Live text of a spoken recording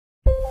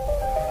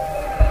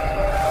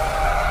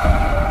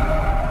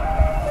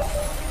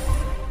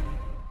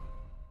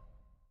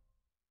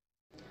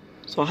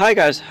So hi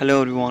guys,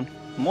 hello everyone.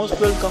 Most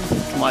welcome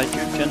to my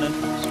YouTube channel,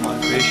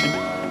 Usman Creation.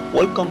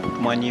 Welcome to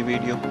my new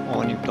video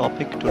or new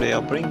topic. Today I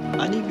bring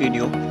a new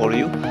video for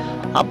you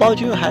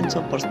about your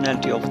handsome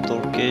personality of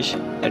Turkish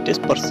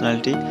latest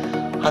personality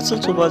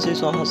Hazal Subaşi.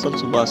 So Hazal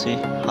Subaşi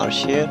have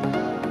share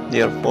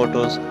their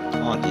photos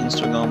on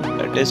Instagram,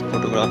 latest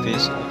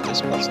photographies of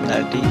this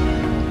personality,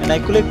 and I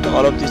collect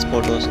all of these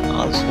photos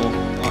also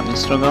on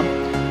Instagram,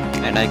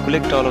 and I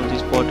collect all of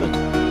these photos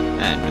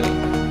and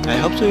I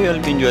hope so you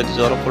will enjoy these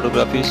all of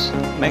photographies.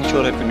 Make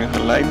sure if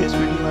you like this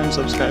video and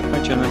subscribe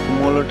my channel for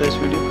more latest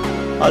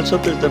video. Also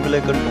press the bell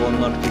icon for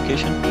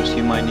notification to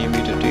see my new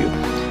video to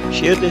you.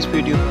 Share this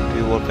video to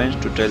your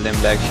friends to tell them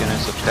like, share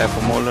and subscribe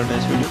for more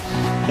latest video.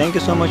 Thank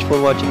you so much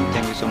for watching.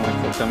 Thank you so much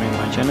for coming to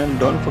my channel.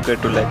 Don't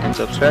forget to like and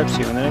subscribe.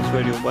 See you in the next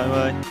video. Bye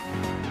bye.